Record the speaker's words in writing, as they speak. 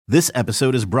This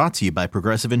episode is brought to you by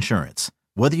Progressive Insurance.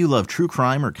 Whether you love true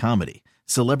crime or comedy,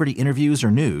 celebrity interviews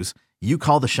or news, you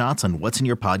call the shots on what's in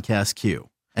your podcast queue.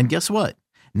 And guess what?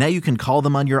 Now you can call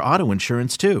them on your auto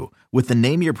insurance too with the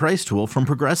Name Your Price tool from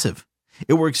Progressive.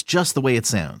 It works just the way it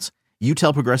sounds. You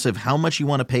tell Progressive how much you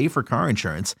want to pay for car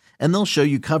insurance, and they'll show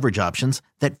you coverage options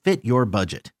that fit your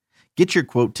budget. Get your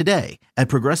quote today at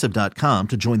Progressive.com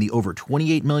to join the over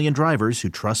 28 million drivers who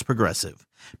trust Progressive.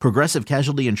 Progressive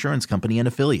Casualty Insurance Company and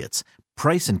Affiliates.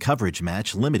 Price and coverage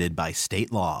match limited by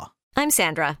state law. I'm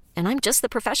Sandra, and I'm just the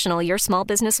professional your small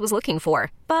business was looking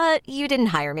for. But you didn't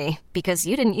hire me because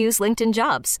you didn't use LinkedIn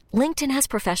Jobs. LinkedIn has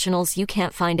professionals you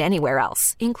can't find anywhere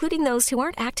else, including those who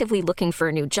aren't actively looking for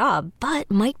a new job, but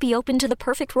might be open to the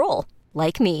perfect role,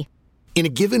 like me. In a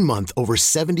given month, over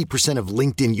 70% of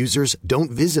LinkedIn users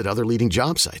don't visit other leading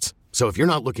job sites. So if you're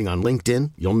not looking on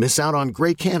LinkedIn, you'll miss out on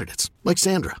great candidates like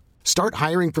Sandra. Start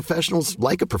hiring professionals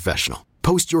like a professional.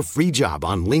 Post your free job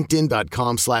on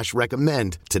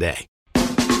linkedin.com/recommend today.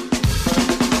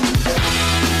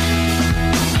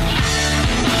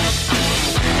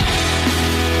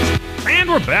 And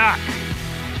we're back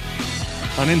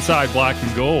on Inside Black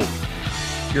and Gold,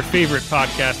 your favorite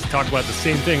podcast to talk about the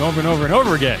same thing over and over and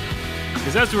over again.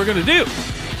 Because that's what we're going to do.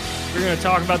 We're going to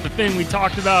talk about the thing we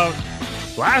talked about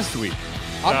last week.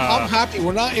 I'm happy.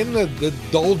 We're not in the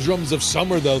doldrums of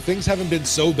summer, though. Things haven't been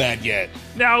so bad yet.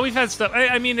 No, we've had stuff.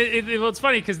 I mean, it's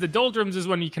funny because the doldrums is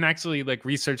when you can actually like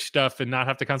research stuff and not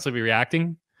have to constantly be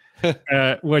reacting,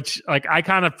 which like I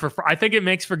kind of prefer. I think it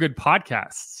makes for good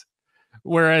podcasts.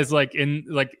 Whereas like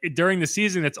during the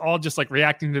season, it's all just like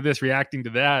reacting to this, reacting to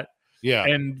that. Yeah.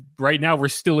 And right now we're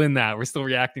still in that. We're still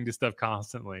reacting to stuff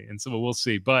constantly. And so we'll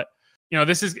see. But,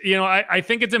 this is, I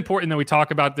think it's important that we talk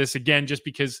about this again, just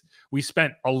because we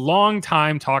spent a long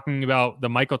time talking about the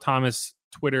Michael Thomas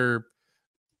Twitter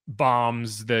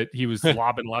bombs that he was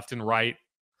lobbing left and right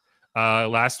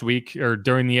last week or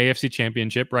during the AFC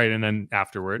Championship, right? And then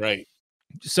afterward. Right.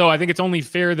 So I think it's only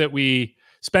fair that we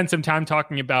spend some time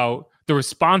talking about the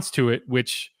response to it,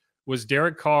 which was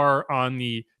Derek Carr on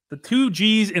the 2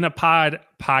 G's in a Pod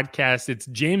podcast. It's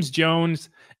James Jones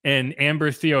and Amber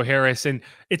Theo Harris. And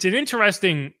it's an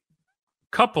interesting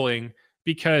coupling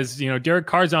because, Derek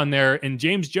Carr's on there and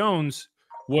James Jones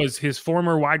was his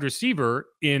former wide receiver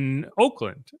in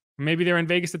Oakland. Maybe they're in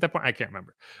Vegas at that point. I can't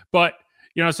remember. But,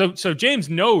 so James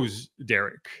knows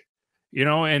Derek,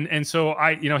 and so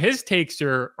his takes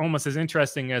are almost as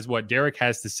interesting as what Derek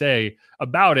has to say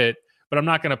about it. But I'm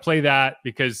not going to play that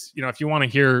because, if you want to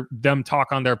hear them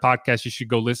talk on their podcast, you should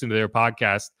go listen to their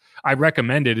podcast. I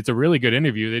recommend it. It's a really good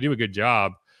interview. They do a good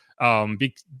job.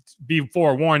 Be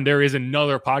forewarned, there is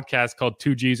another podcast called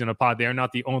 2 G's in a Pod. They are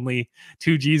not the only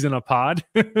 2 G's in a pod.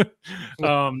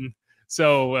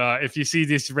 So if you see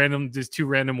these 2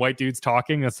 random white dudes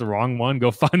talking, that's the wrong one.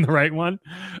 Go find the right one.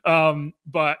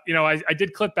 But, I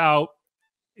did clip out,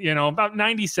 about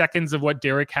 90 seconds of what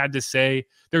Derek had to say.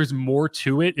 There's more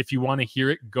to it. If you want to hear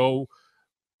it, go,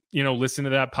 listen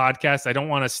to that podcast. I don't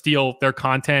want to steal their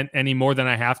content any more than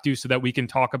I have to so that we can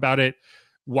talk about it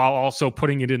while also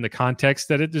putting it in the context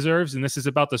that it deserves. And this is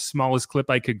about the smallest clip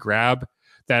I could grab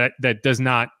that does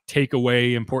not take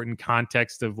away important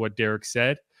context of what Derek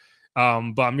said. But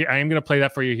I am going to play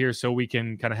that for you here so we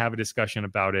can kind of have a discussion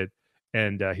about it.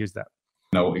 And here's that.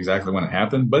 Know exactly when it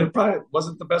happened, but it probably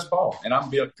wasn't the best ball. And I'm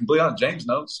being completely honest. James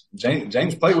knows.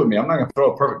 James played with me. I'm not going to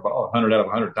throw a perfect ball 100 out of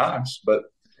 100 times, but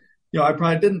I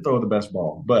probably didn't throw the best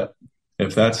ball. But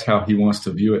if that's how he wants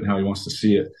to view it and how he wants to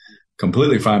see it,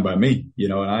 completely fine by me.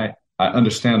 And I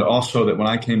understand also that when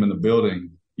I came in the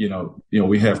building,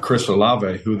 we have Chris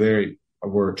Olave, who they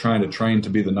were trying to train to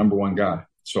be the number one guy.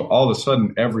 So all of a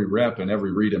sudden, every rep and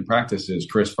every read in practice is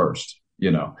Chris first.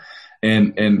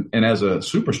 And as a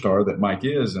superstar that Mike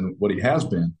is and what he has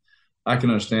been, I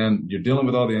can understand you're dealing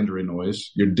with all the injury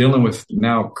noise. You're dealing with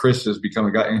now Chris has become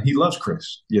a guy, and he loves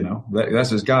Chris.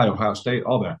 That's his guy, Ohio State,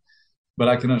 all that. But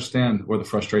I can understand where the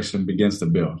frustration begins to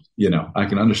build. I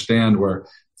can understand where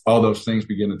all those things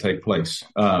begin to take place.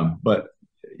 But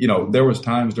there was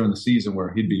times during the season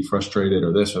where he'd be frustrated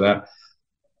or this or that,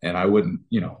 and I wouldn't,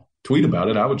 tweet about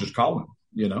it. I would just call him.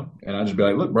 And I'd just be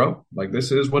like, look, bro, like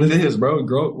this is what it is, bro.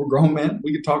 We're grown men.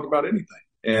 We can talk about anything.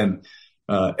 And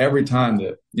every time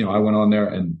that, I went on there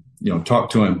and,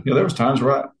 talked to him, there was times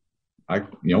where I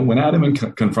went at him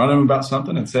and confronted him about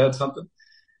something and said something.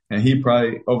 And he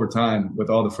probably over time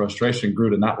with all the frustration grew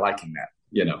to not liking that,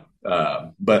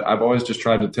 but I've always just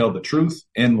tried to tell the truth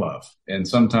in love. And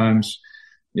sometimes,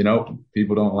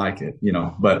 people don't like it,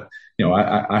 but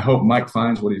I hope Mike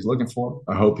finds what he's looking for.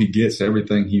 I hope he gets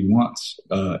everything he wants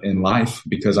in life,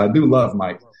 because I do love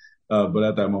Mike. But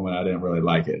at that moment, I didn't really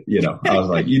like it. I was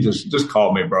like, you just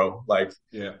call me, bro. Like,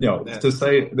 to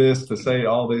say this, to say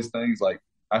all these things, like,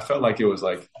 I felt like it was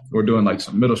like we're doing like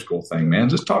some middle school thing, man.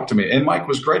 Just talk to me. And Mike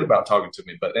was great about talking to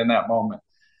me. But in that moment,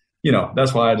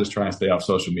 that's why I just try and stay off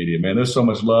social media, man. There's so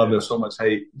much love. There's so much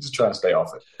hate. Just try to stay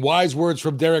off it. Wise words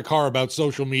from Derek Carr about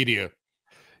social media.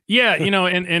 Yeah,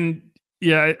 and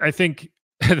yeah, I think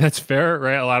that's fair,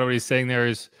 right? A lot of what he's saying there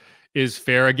is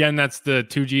fair. Again, that's the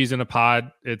 2Gs in a Pod.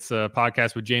 It's a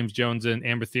podcast with James Jones and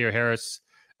Amber Thea Harris.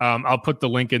 I'll put the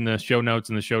link in the show notes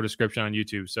and the show description on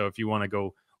YouTube. So if you want to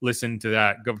go listen to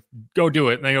that, go do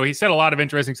it. And, he said a lot of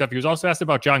interesting stuff. He was also asked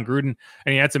about John Gruden,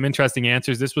 and he had some interesting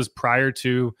answers. This was prior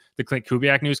to the Clint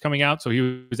Kubiak news coming out. So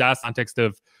he was asked in context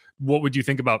of, what would you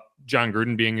think about John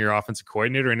Gruden being your offensive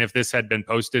coordinator? And if this had been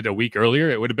posted a week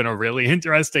earlier, it would have been a really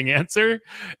interesting answer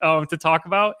to talk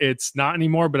about. It's not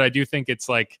anymore, but I do think it's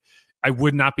like, I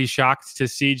would not be shocked to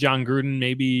see John Gruden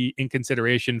maybe in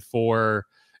consideration for,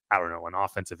 I don't know, an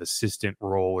offensive assistant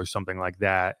role or something like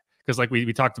that. Because like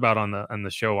we talked about on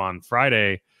the show on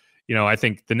Friday, I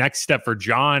think the next step for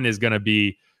John is going to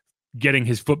be getting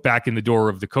his foot back in the door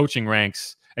of the coaching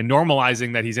ranks and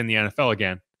normalizing that he's in the NFL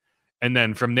again. And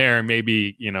then from there,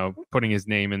 maybe, putting his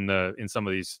name in some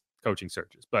of these coaching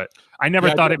searches. But I never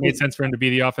thought it made sense for him to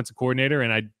be the offensive coordinator.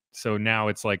 And so now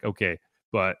it's like, okay,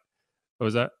 but what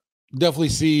was that? Definitely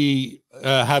see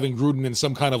having Gruden in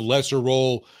some kind of lesser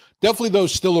role. Definitely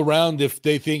those still around if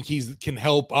they think he can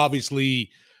help,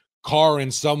 obviously, Carr in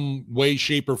some way,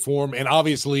 shape, or form. And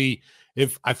obviously,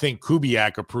 if I think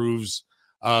Kubiak approves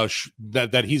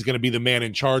that he's going to be the man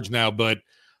in charge now. But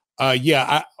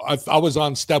I was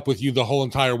on step with you the whole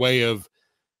entire way of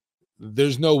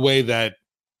there's no way that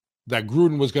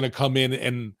Gruden was going to come in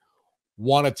and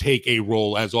want to take a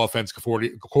role as offensive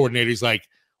coordinator. He's like,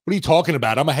 what are you talking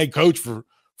about? I'm a head coach for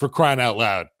crying out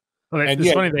loud. Well, and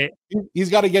it's funny,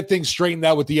 he's got to get things straightened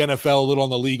out with the NFL a little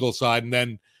on the legal side. And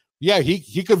then,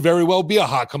 he could very well be a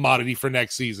hot commodity for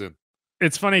next season.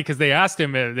 It's funny because they asked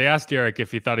Derek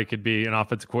if he thought he could be an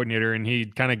offensive coordinator, and he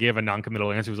kind of gave a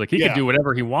non-committal answer. He was like, he could do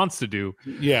whatever he wants to do.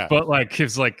 Yeah. But like,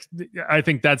 it's like, I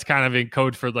think that's kind of in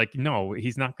code for like, no,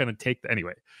 he's not going to take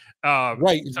anyway.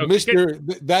 Right. So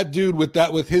that dude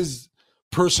with his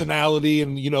personality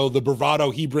and, the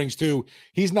bravado he brings to,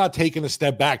 he's not taking a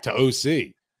step back to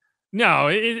OC. No,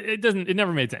 it doesn't. It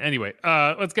never made sense. Anyway,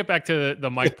 let's get back to the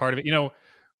Mike part of it.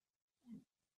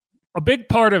 A big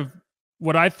part of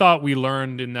what I thought we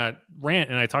learned in that rant,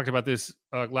 and I talked about this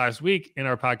last week in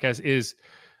our podcast, is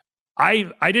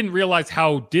I didn't realize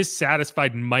how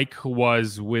dissatisfied Mike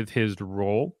was with his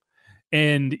role.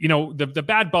 And, the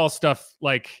bad ball stuff,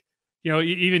 like,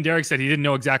 even Derek said he didn't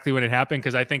know exactly when it happened,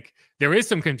 because I think there is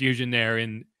some confusion there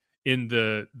in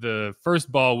the first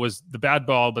ball was the bad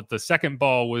ball, but the second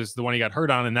ball was the one he got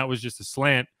hurt on, and that was just a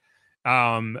slant.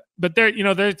 But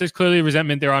there's clearly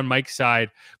resentment there on Mike's side,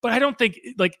 but I don't think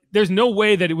there's no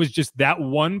way that it was just that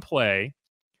one play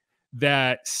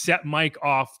that set Mike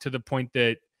off to the point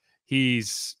that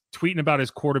he's tweeting about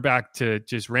his quarterback to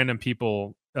just random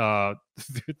people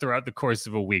throughout the course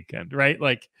of a weekend, right?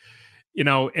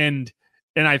 And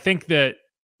I think that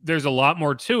there's a lot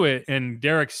more to it. And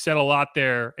Derek said a lot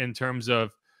there in terms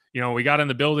of, we got in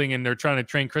the building and they're trying to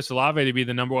train Chris Olave to be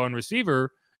the number one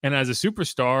receiver. And as a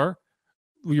superstar,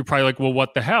 you're probably like, well,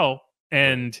 what the hell?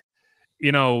 And,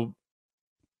 I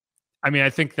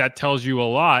think that tells you a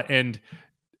lot. And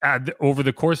over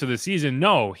the course of the season,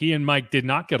 no, he and Mike did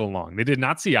not get along. They did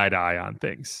not see eye to eye on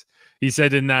things. He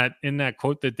said in that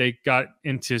quote that they got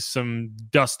into some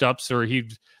dust ups, or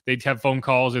they'd have phone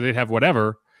calls, or they'd have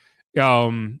whatever.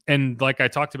 And like I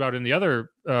talked about in the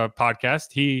other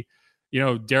podcast,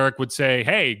 Derek would say,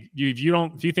 hey,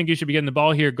 if you think you should be getting the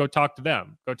ball here, go talk to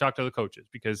them. Go talk to the coaches,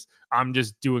 because I'm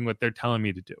just doing what they're telling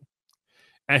me to do.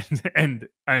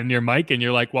 And you're Mike, and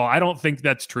you're like, well, I don't think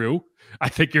that's true. I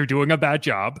think you're doing a bad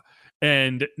job,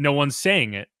 and no one's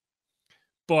saying it.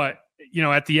 But,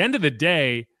 at the end of the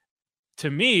day, to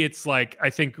me, it's like, I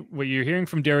think what you're hearing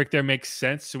from Derek there makes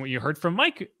sense. And what you heard from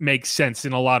Mike makes sense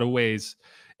in a lot of ways.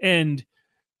 And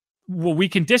well, we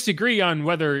can disagree on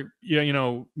whether,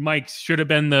 Mike should have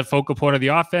been the focal point of the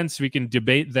offense. We can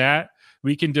debate that.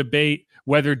 We can debate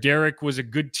whether Derek was a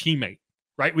good teammate,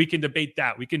 right? We can debate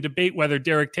that. We can debate whether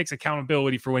Derek takes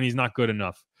accountability for when he's not good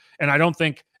enough. And I don't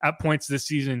think at points this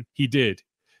season he did.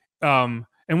 And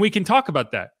we can talk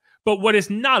about that. But what is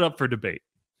not up for debate,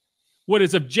 what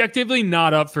is objectively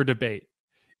not up for debate,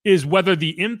 is whether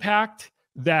the impact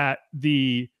that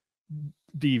the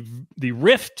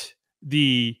rift,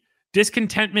 the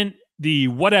discontentment, the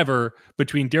whatever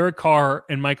between Derek Carr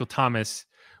and Michael Thomas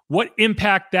what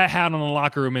impact that had on the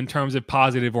locker room in terms of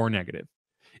positive or negative.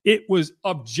 It was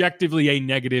objectively a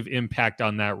negative impact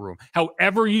on that room.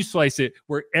 However you slice it,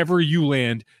 wherever you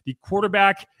land, the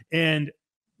quarterback and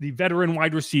the veteran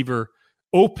wide receiver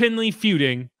openly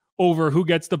feuding over who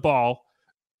gets the ball,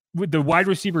 with the wide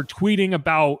receiver tweeting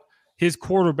about his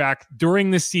quarterback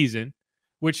during the season,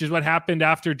 which is what happened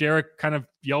after Derek kind of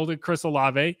yelled at Chris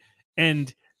Olave.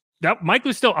 And that Mike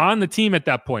was still on the team at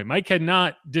that point. Mike had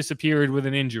not disappeared with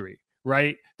an injury,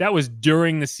 right? That was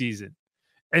during the season.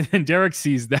 And then Derek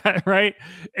sees that, right?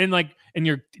 And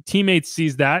your teammates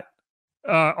sees that.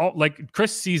 Like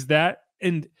Chris sees that.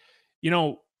 And,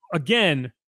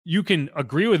 again, you can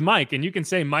agree with Mike and you can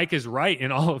say Mike is right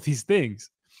in all of these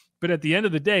things. But at the end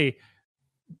of the day,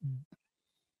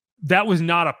 that was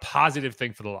not a positive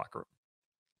thing for the locker room.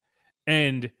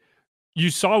 And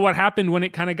you saw what happened when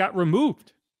it kind of got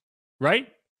removed, right?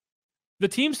 The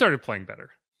team started playing better.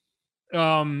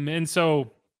 And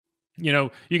so,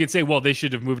 you could say, well, they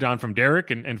should have moved on from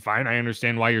Derek, and fine. I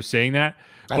understand why you're saying that.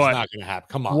 That's but not going to happen.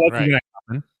 Come on.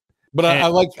 Right. But I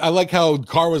like how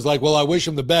Carr was like, well, I wish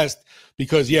him the best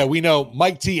because, we know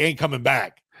Mike T ain't coming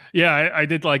back. Yeah, I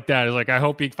did like that. It's like, I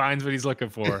hope he finds what he's looking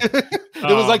for.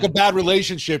 It was like a bad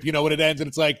relationship, when it ends and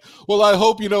it's like, well, I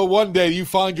hope, one day you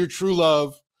find your true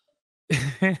love.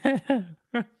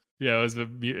 Yeah, it was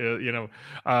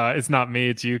it's not me,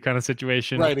 it's you kind of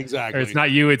situation. Right, exactly. Or it's not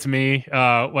you, it's me,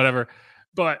 whatever.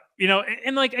 But,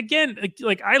 and again,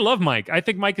 I love Mike. I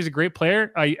think Mike is a great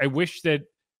player. I wish that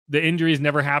the injuries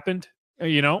never happened,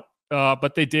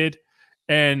 but they did.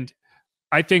 And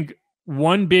I think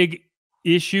one big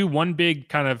issue, one big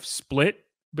kind of split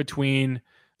between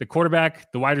the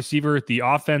quarterback, the wide receiver, the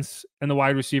offense, and the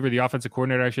wide receiver, the offensive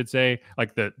coordinator, I should say,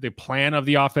 like the plan of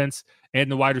the offense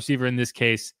and the wide receiver in this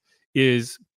case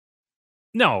is,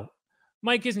 no,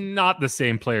 Mike is not the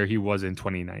same player he was in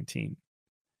 2019.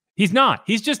 He's not.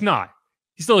 He's just not.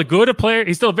 He's still a good player.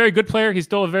 He's still a very good player. He's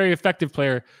still a very effective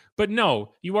player. But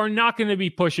no, you are not going to be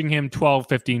pushing him 12,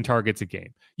 15 targets a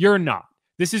game. You're not.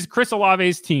 This is Chris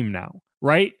Olave's team now,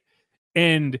 right?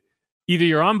 And either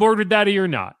you're on board with that or you're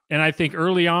not. And I think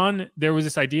early on, there was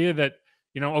this idea that,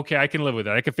 okay, I can live with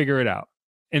it. I can figure it out.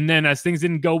 And then as things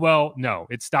didn't go well, no,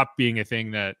 it stopped being a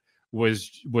thing that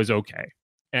was okay.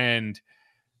 And,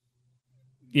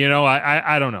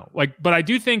 I don't know. But I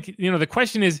do think, the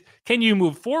question is, can you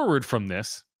move forward from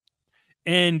this?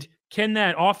 And can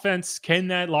that offense, can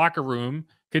that locker room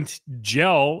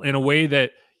gel in a way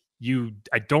that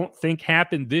I don't think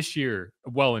happened this year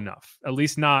well enough, at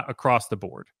least not across the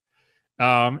board.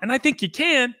 And I think you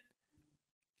can,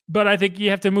 but I think you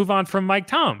have to move on from Mike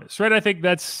Thomas, right? I think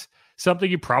that's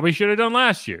something you probably should have done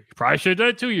last year. You probably should have done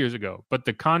it 2 years ago, but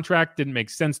the contract didn't make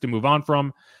sense to move on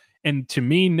from. And to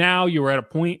me, now you're at a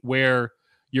point where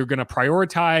you're going to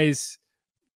prioritize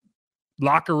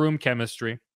locker room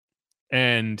chemistry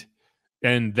and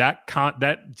that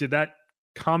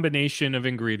combination of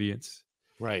ingredients,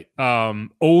 right,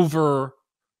 over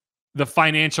the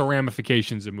financial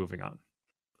ramifications of moving on.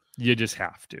 You just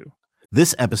have to.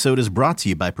 This episode is brought to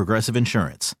you by Progressive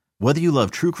Insurance. Whether you love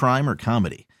true crime or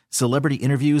comedy, celebrity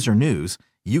interviews or news,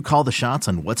 you call the shots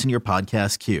on what's in your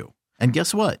podcast queue. And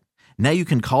guess what? Now you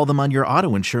can call them on your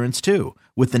auto insurance too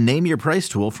with the Name Your Price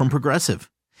tool from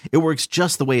Progressive. It works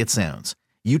just the way it sounds.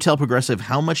 You tell Progressive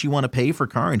how much you want to pay for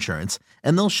car insurance,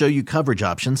 and they'll show you coverage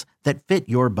options that fit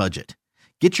your budget.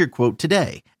 Get your quote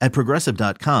today at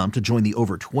Progressive.com to join the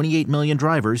over 28 million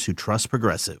drivers who trust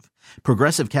Progressive.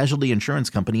 Progressive Casualty Insurance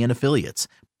Company and Affiliates.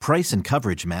 Price and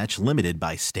coverage match limited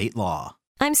by state law.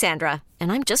 I'm Sandra,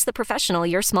 and I'm just the professional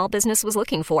your small business was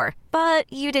looking for.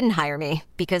 But you didn't hire me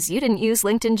because you didn't use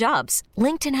LinkedIn Jobs.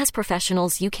 LinkedIn has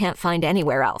professionals you can't find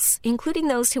anywhere else, including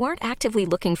those who aren't actively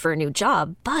looking for a new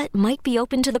job, but might be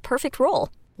open to the perfect role,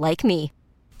 like me.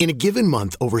 In a given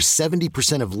month, over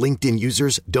 70% of LinkedIn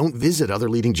users don't visit other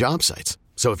leading job sites.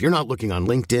 So if you're not looking on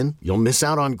LinkedIn, you'll miss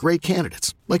out on great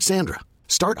candidates like Sandra.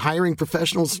 Start hiring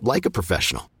professionals like a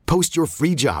professional. Post your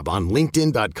free job on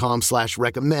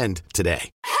linkedin.com/recommend today.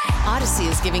 Odyssey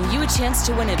is giving you a chance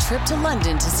to win a trip to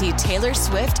London to see Taylor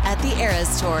Swift at the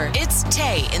Eras Tour. It's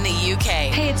Tay in the UK.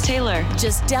 Hey, it's Taylor.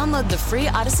 Just download the free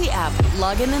Odyssey app,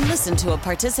 log in and listen to a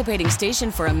participating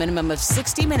station for a minimum of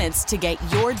 60 minutes to get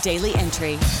your daily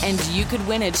entry. And you could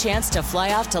win a chance to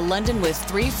fly off to London with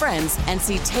 3 friends and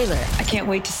see Taylor. I can't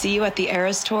wait to see you at the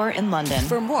Eras Tour in London.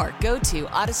 For more, go to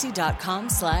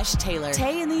odyssey.com/Taylor.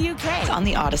 Tay in the UK. It's on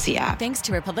the Odyssey app. Thanks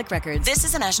to Republic Records. This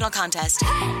is a national contest.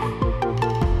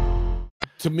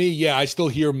 To me, I still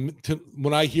hear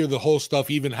when I hear the whole stuff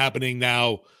even happening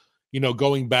now,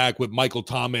 going back with Michael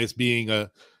Thomas being a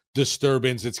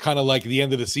disturbance. It's kind of like the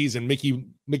end of the season, Mickey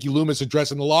Loomis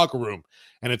addressing the locker room.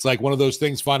 And it's like one of those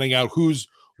things, finding out who's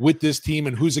with this team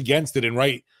and who's against it.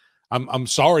 And I'm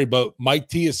sorry, but Mike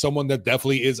T is someone that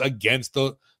definitely is against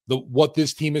the what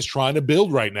this team is trying to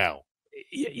build right now.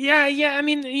 Yeah. I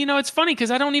mean, it's funny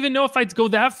because I don't even know if I'd go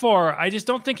that far. I just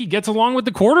don't think he gets along with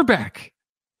the quarterback.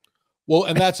 Well,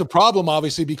 and that's a problem,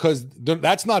 obviously, because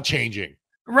that's not changing.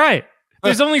 Right.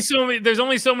 There's only so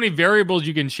many variables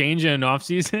you can change in an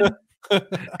offseason.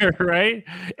 Right.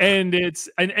 And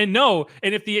if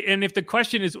the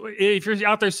question is, if you're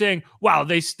out there saying, wow,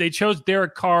 they chose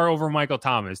Derek Carr over Michael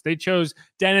Thomas, they chose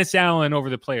Dennis Allen over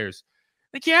the players.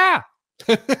 Like, yeah,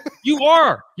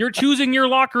 you're choosing your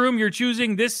locker room. You're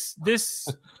choosing this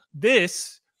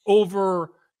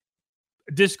over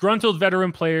disgruntled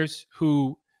veteran players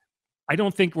who I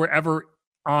don't think were ever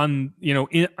on,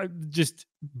 just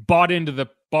bought into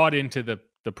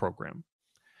the program.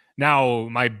 Now,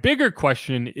 my bigger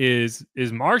question is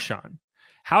Marshawn.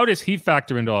 How does he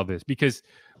factor into all this? Because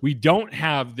we don't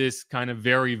have this kind of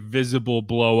very visible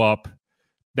blow up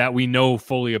that we know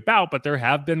fully about, but there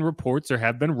have been reports, there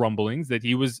have been rumblings that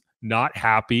he was not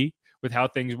happy with how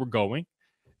things were going.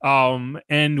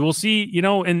 And we'll see,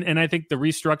 and I think the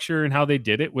restructure and how they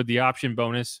did it with the option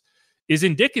bonus is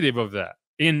indicative of that.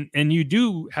 And you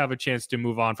do have a chance to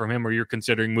move on from him, or you're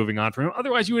considering moving on from him.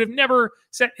 Otherwise, you would have never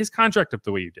set his contract up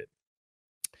the way you did.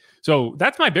 So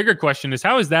that's my bigger question, is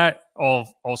how is that all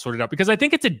sorted out? Because I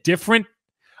think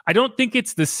I don't think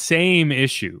it's the same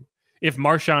issue if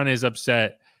Marshawn is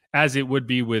upset as it would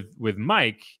be with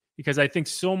Mike, because I think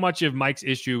so much of Mike's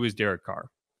issue is Derek Carr.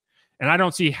 And I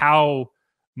don't see how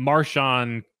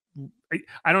Marshawn,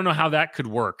 I don't know how that could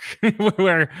work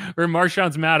where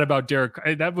Marshawn's mad about Derek.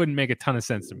 That wouldn't make a ton of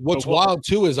sense to me. What's wild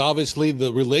too is obviously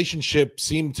the relationship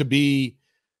seemed to be,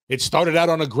 it started out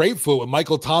on a great foot with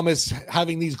Michael Thomas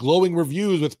having these glowing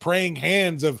reviews with praying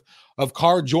hands of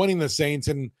Carr joining the Saints,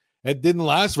 and it didn't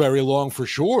last very long for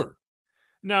sure.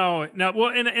 No.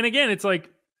 Well, and again, it's like,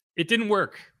 it didn't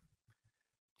work.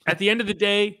 At the end of the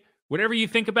day, whatever you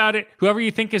think about it, whoever you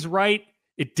think is right,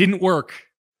 it didn't work.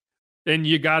 And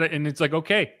you got it. And it's like,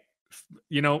 okay,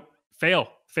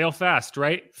 fail fast,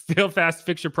 right? Fail fast,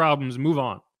 fix your problems, move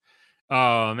on.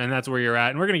 And that's where you're at.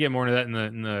 And we're going to get more into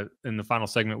that in the final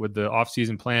segment with the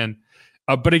offseason plan.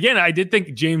 But again, I did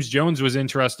think James Jones was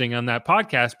interesting on that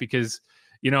podcast because,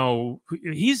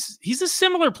 he's a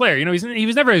similar player. He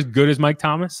was never as good as Mike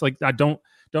Thomas. Like, I don't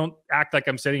act like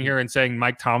I'm sitting here and saying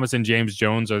Mike Thomas and James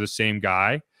Jones are the same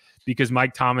guy, because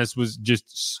Mike Thomas was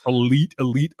just elite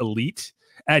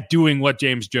at doing what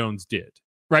James Jones did,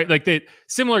 right? Like, the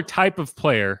similar type of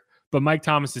player, but Mike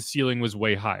Thomas's ceiling was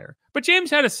way higher. But James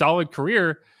had a solid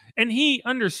career, and he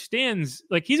understands,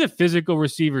 like, he's a physical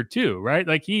receiver too, right?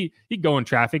 Like, he'd go in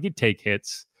traffic, he'd take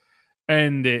hits.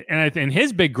 And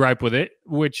his big gripe with it,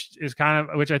 which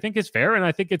I think is fair, and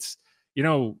I think it's,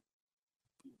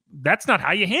 that's not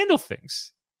how you handle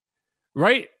things,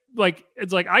 right? Like,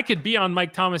 it's like, I could be on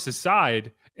Mike Thomas's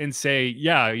side and say,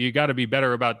 yeah, you got to be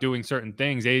better about doing certain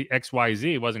things. X, Y,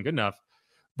 Z wasn't good enough.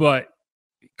 But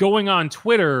going on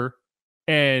Twitter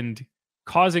and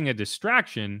causing a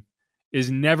distraction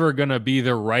is never going to be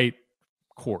the right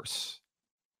course,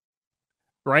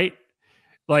 right?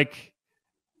 Like,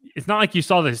 it's not like you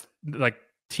saw this, like,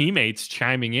 teammates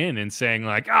chiming in and saying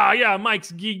like, oh yeah,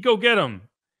 Mike's, go get him.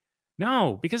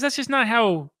 No, because that's just not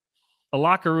how a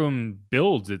locker room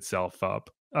builds itself up.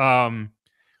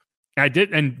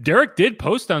 Derek did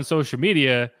post on social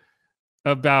media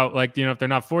about, like, if they're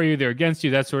not for you, they're against you,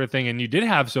 that sort of thing. And you did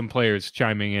have some players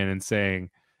chiming in and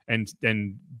saying, and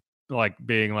like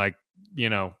being like,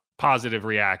 positive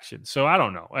reaction. So I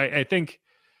don't know. I think,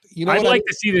 I'd like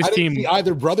to see this team. See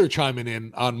either brother chiming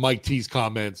in on Mike T's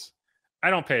comments. I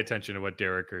don't pay attention to what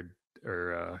Derek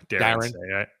or Darren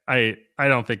say. I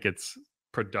don't think it's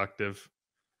productive.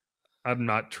 I'm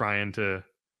not trying to.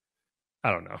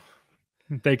 I don't know.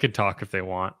 They could talk if they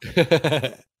want.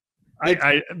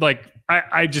 I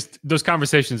just, those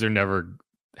conversations are never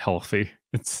healthy.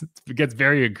 It gets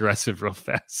very aggressive real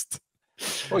fast.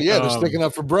 Oh yeah, they're sticking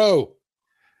up for bro.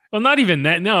 Well, not even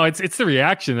that. No, it's the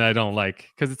reaction that I don't like,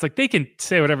 because it's like they can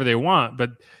say whatever they want,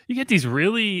 but you get these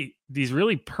really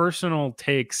personal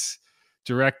takes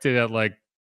directed at, like,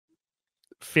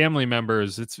 family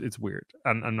members. It's weird.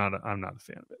 I'm not a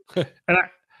fan of it. And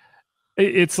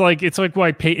it's like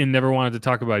why Peyton never wanted to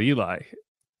talk about Eli,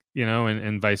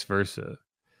 and vice versa.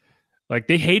 Like,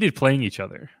 they hated playing each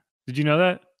other. Did you know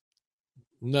that?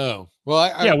 No. Well,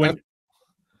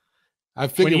 I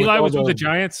figured when Eli was with the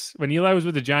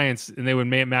Giants, and they would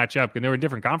match up, and they were in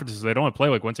different conferences, so they'd only play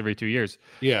like once every 2 years.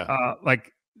 Yeah.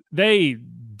 Like, they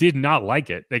did not like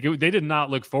it. Like they did not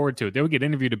look forward to it. They would get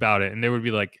interviewed about it and they would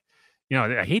be like,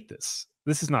 I hate this.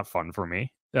 This is not fun for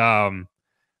me. So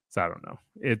I don't know.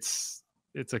 It's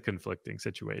a conflicting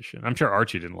situation. I'm sure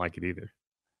Archie didn't like it either.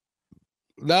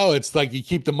 No, it's like you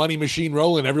keep the money machine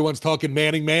rolling. Everyone's talking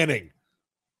Manning.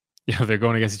 Yeah, they're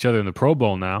going against each other in the Pro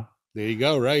Bowl now. There you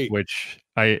go, right? Which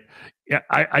I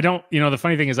don't, the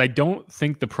funny thing is I don't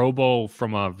think the Pro Bowl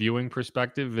from a viewing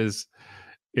perspective is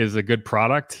a good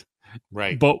product.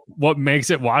 Right. But what makes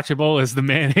it watchable is the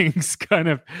Mannings kind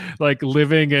of like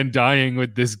living and dying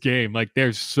with this game. Like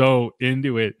they're so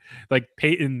into it. Like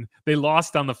Peyton, they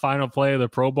lost on the final play of the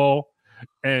Pro Bowl,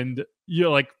 and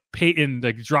like Peyton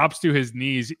like drops to his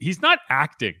knees. He's not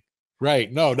acting.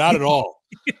 Right. No, not at all.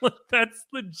 That's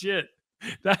legit.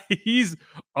 That he's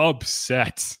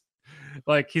upset.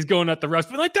 Like he's going at the refs,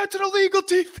 but like that's an illegal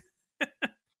teeth.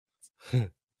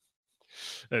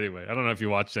 Anyway, I don't know if you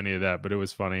watched any of that, but it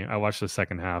was funny. I watched the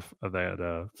second half of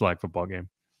that flag football game.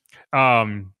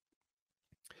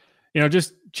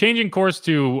 Just changing course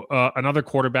to another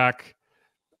quarterback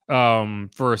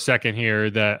for a second here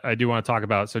that I do want to talk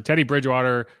about. So Teddy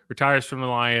Bridgewater retires from the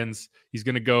Lions. He's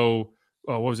going to go,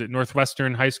 what was it,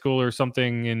 Northwestern High School or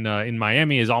something in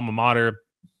Miami, his alma mater.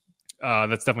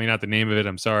 That's definitely not the name of it.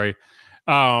 I'm sorry.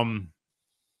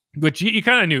 But you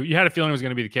kind of knew. You had a feeling it was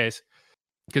going to be the case,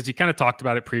 because he kind of talked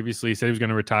about it previously. He said he was going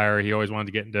to retire. He always wanted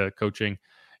to get into coaching.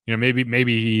 Maybe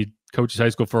he coaches high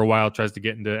school for a while, tries to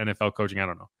get into NFL coaching. I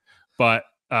don't know. But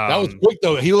that was quick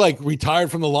though. He like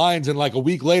retired from the Lions, and like a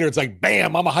week later, it's like,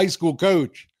 bam, I'm a high school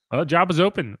coach. Well, the job was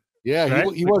open. Yeah,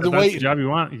 right? he wasn't waiting. The job you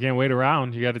want. You can't wait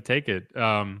around. You got to take it.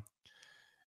 And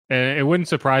it wouldn't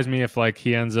surprise me if like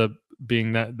he ends up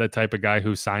being that type of guy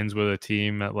who signs with a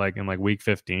team at like in like week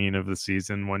 15 of the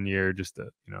season one year, just to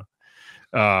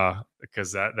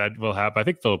because that will happen. I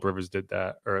think Phillip Rivers did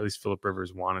that, or at least Phillip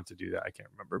Rivers wanted to do that. I can't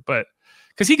remember, but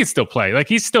because he could still play, like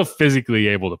he's still physically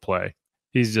able to play.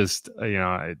 He's just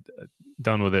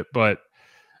done with it. But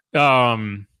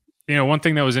one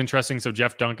thing that was interesting. So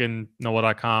Jeff Duncan,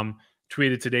 NOLA.com,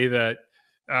 tweeted today that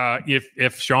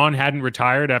if Sean hadn't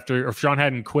retired if Sean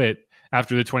hadn't quit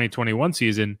after the 2021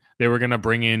 season, they were going to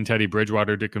bring in Teddy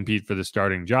Bridgewater to compete for the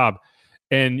starting job.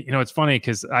 And, it's funny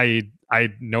because I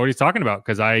know what he's talking about,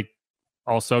 because I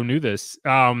also knew this.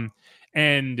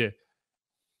 And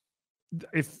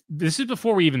if this is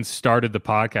before we even started the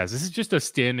podcast, this is just a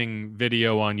standing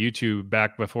video on YouTube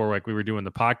back before like we were doing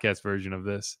the podcast version of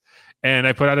this. And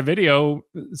I put out a video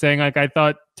saying like I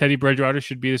thought Teddy Bridgewater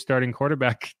should be the starting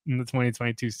quarterback in the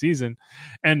 2022 season.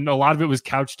 And a lot of it was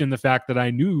couched in the fact that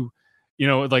I knew,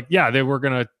 they were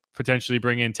going to potentially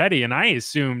bring in Teddy. And I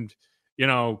assumed,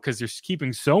 because they're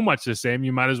keeping so much the same,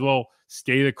 you might as well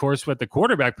stay the course with the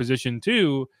quarterback position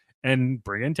too and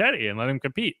bring in Teddy and let him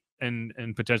compete and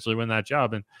potentially win that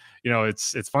job. And,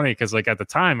 it's funny because like at the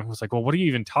time I was like, well, what are you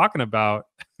even talking about?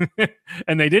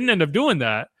 And they didn't end up doing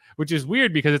that, which is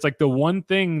weird because it's like the one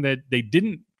thing that they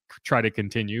didn't try to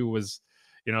continue was,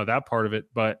 that part of it.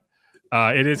 But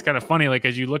it is kind of funny. Like,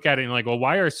 as you look at it and like, well,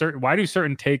 why do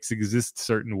certain takes exist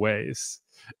certain ways?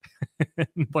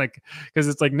 Like, because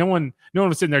it's like no one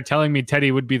was sitting there telling me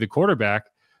Teddy would be the quarterback,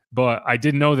 but I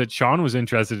didn't know that Sean was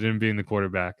interested in being the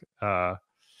quarterback.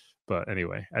 But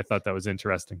anyway, I thought that was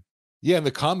interesting. Yeah, and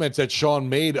the comments that Sean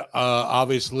made,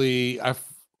 obviously, I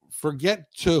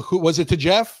forget to who was it, to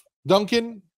Jeff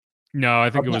Duncan? No, I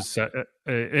think it was.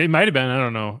 It might have been. I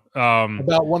don't know.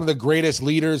 About one of the greatest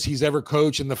leaders he's ever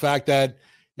coached, and the fact that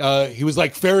he was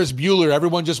like Ferris Bueller.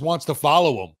 Everyone just wants to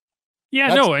follow him.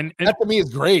 Yeah, and that to me is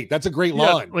great. That's a great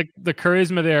line. Like the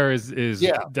charisma there is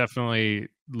definitely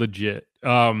legit.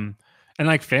 And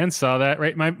like fans saw that,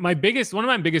 right? One of my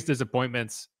biggest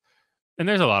disappointments, and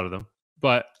there's a lot of them,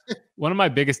 but one of my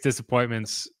biggest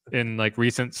disappointments in like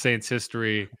recent Saints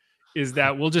history is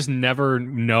that we'll just never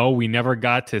know. We never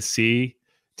got to see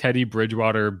Teddy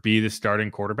Bridgewater be the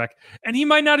starting quarterback, and he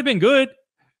might not have been good,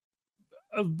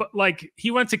 but like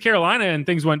he went to Carolina and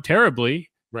things went terribly.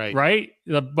 Right.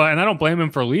 But, and I don't blame him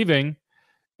for leaving.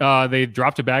 They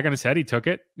dropped a bag on his head. He took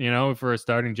it, for a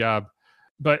starting job.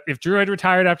 But if Drew had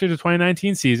retired after the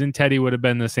 2019 season, Teddy would have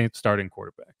been the Saints starting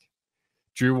quarterback.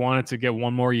 Drew wanted to get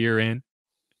one more year in,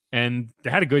 and they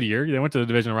had a good year. They went to the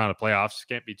divisional round of playoffs.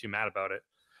 Can't be too mad about it.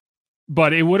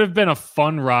 But it would have been a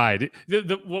fun ride.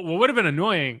 What would have been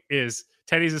annoying is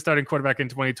Teddy's the starting quarterback in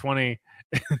 2020,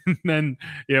 and then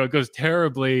it goes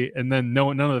terribly, and then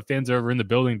none of the fans are ever in the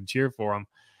building to cheer for him.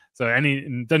 So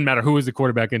it doesn't matter who was the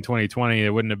quarterback in 2020. We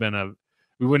wouldn't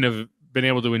have been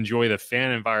able to enjoy the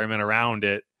fan environment around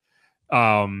it.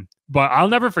 But I'll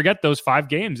never forget those 5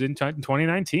 games in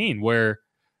 2019 where,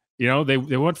 they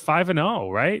went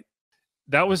 5-0, right?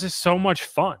 that was just so much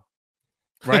fun,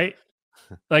 right?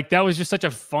 Like that was just such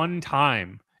a fun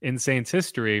time in Saints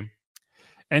history.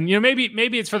 And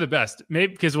maybe it's for the best.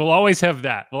 Maybe because we'll always have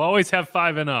that. We'll always have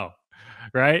 5-0,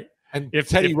 right? And if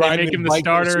Teddy they make him the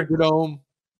starter,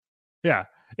 yeah.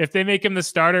 If they make him the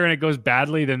starter and it goes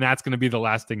badly, then that's going to be the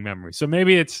lasting memory. So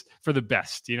maybe it's for the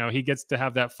best. He gets to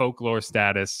have that folklore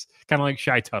status, kind of like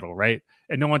Shy Tuttle, right?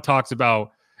 And no one talks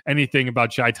about anything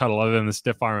about Shy Tuttle other than the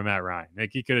stiff arm of Matt Ryan. Like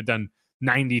he could have done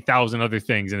 90,000 other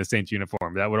things in a Saints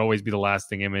uniform. That would always be the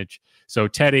lasting image. So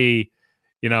Teddy,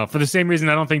 for the same reason,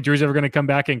 I don't think Drew's ever going to come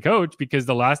back and coach, because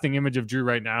the lasting image of Drew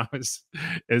right now is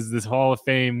this Hall of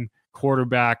Fame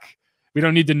quarterback. We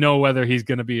don't need to know whether he's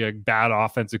going to be a bad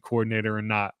offensive coordinator or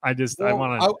not. I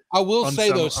will say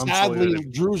though, sadly,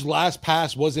 Drew's last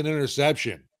pass was an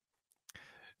interception.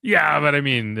 Yeah, but I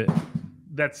mean,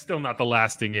 that's still not the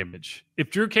lasting image.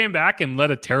 If Drew came back and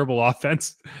led a terrible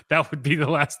offense, that would be the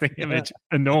lasting image,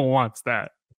 and no one wants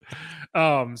that.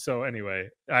 So anyway,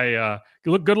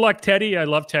 good luck, Teddy. I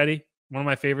love Teddy. One of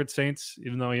my favorite Saints,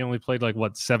 even though he only played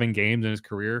 7 games in his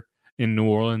career in New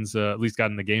Orleans, at least got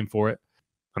in the game for it.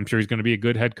 I'm sure he's going to be a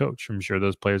good head coach. I'm sure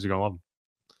those players are going to love him.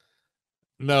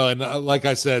 No, and like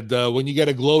I said, when you get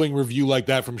a glowing review like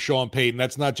that from Sean Payton,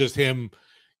 that's not just him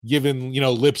giving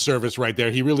lip service right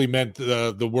there. He really meant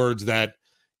the words that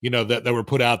that were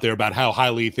put out there about how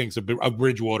highly he thinks of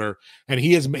Bridgewater, and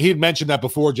he had mentioned that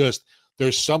before. Just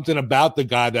there's something about the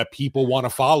guy that people want to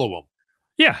follow him.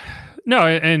 Yeah, no,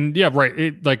 and yeah,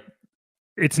 right.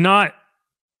 It's not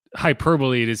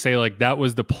hyperbole to say that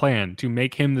was the plan, to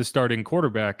make him the starting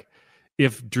quarterback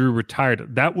if Drew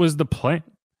retired. That was the plan.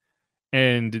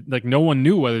 And no one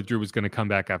knew whether Drew was going to come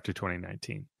back after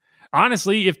 2019.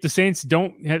 Honestly, if the Saints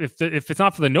if it's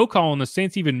not for the no call and the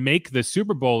Saints even make the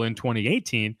Super Bowl in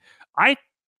 2018, I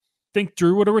think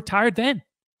Drew would have retired then.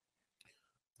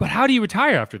 But how do you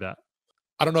retire after that?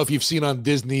 I don't know if you've seen on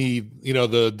Disney,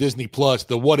 the Disney Plus,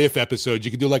 the What If episode.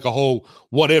 You could do a whole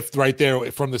what if right there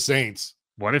from the Saints.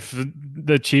 What if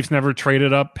the Chiefs never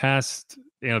traded up past,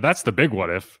 that's the big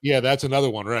what if. Yeah, that's another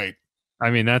one, right?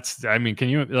 Can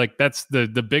you, that's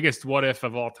the biggest what if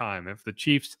of all time. If the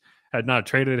Chiefs had not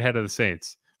traded ahead of the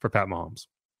Saints for Pat Mahomes.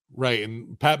 Right,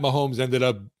 and Pat Mahomes ended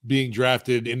up being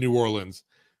drafted in New Orleans.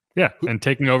 Yeah, and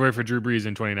taking over for Drew Brees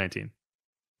in 2019.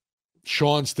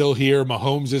 Sean's still here.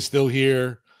 Mahomes is still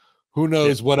here. Who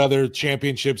knows what other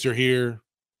championships are here?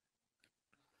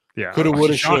 Yeah. Coulda,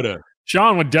 woulda, shoulda.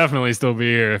 Sean would definitely still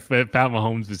be here if Pat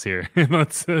Mahomes was here.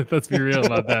 let's be real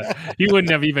about that. He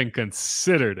wouldn't have even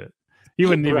considered it. He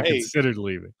wouldn't even considered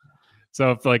leaving.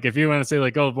 So if you want to say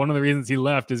one of the reasons he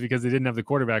left is because they didn't have the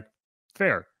quarterback,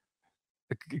 fair.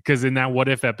 Because in that what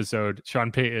if episode,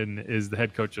 Sean Payton is the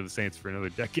head coach of the Saints for another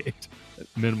decade at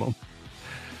minimum.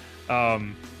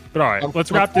 But all right,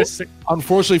 let's wrap this.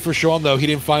 Unfortunately for Sean, though, he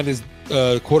didn't find his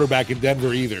quarterback in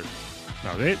Denver either.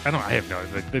 No, I have no.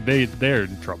 They're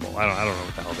in trouble. I don't know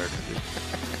what the hell they're going to do.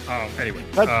 Anyway,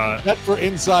 that's for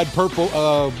inside purple,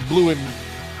 blue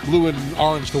and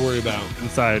orange to worry about.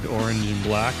 Inside orange and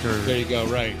black, or there you go,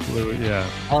 right? Blue, yeah,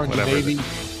 orange and navy,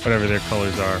 whatever their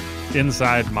colors are.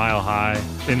 Inside mile high,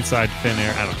 inside thin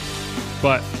air. I don't know.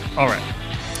 But all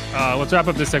right, let's wrap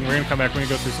up this segment. We're gonna come back. We're gonna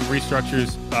go through some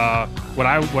restructures. What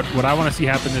I want to see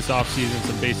happen this offseason,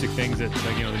 some basic things that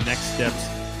the next steps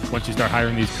once you start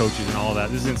hiring these coaches and all of that.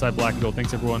 This is Inside Black and Gold.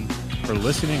 Thanks everyone for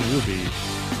listening. We'll be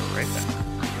right back.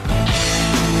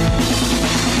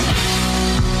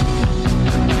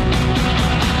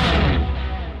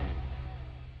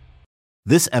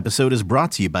 This episode is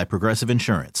brought to you by Progressive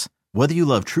Insurance. Whether you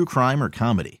love true crime or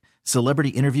comedy, celebrity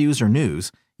interviews or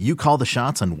news, you call the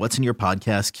shots on what's in your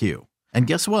podcast queue. And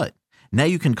guess what? Now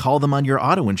you can call them on your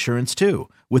auto insurance too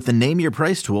with the Name Your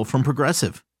Price tool from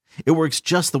Progressive. It works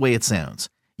just the way it sounds.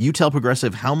 You tell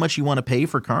Progressive how much you want to pay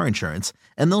for car insurance,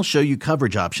 and they'll show you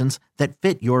coverage options that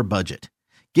fit your budget.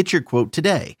 Get your quote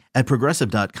today at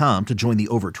Progressive.com to join the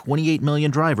over 28 million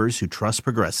drivers who trust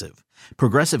Progressive.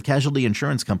 Progressive Casualty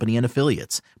Insurance Company and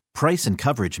Affiliates. Price and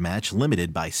coverage match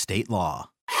limited by state law.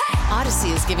 Odyssey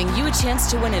is giving you a chance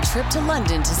to win a trip to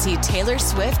London to see Taylor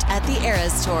Swift at the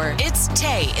Eras Tour. It's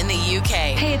Tay in the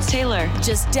UK. Hey, it's Taylor.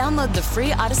 Just download the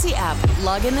free Odyssey app,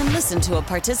 log in and listen to a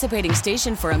participating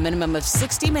station for a minimum of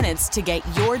 60 minutes to get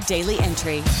your daily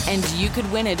entry. And you could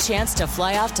win a chance to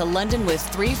fly off to London with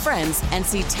 3 friends and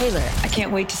see Taylor. I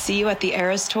can't wait to see you at the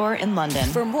Eras Tour in London.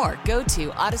 For more, go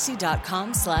to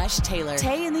odyssey.com/Taylor.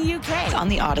 Tay in the UK. It's on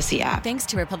the Odyssey app. Thanks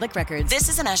to Republic Records. This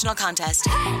is a national contest.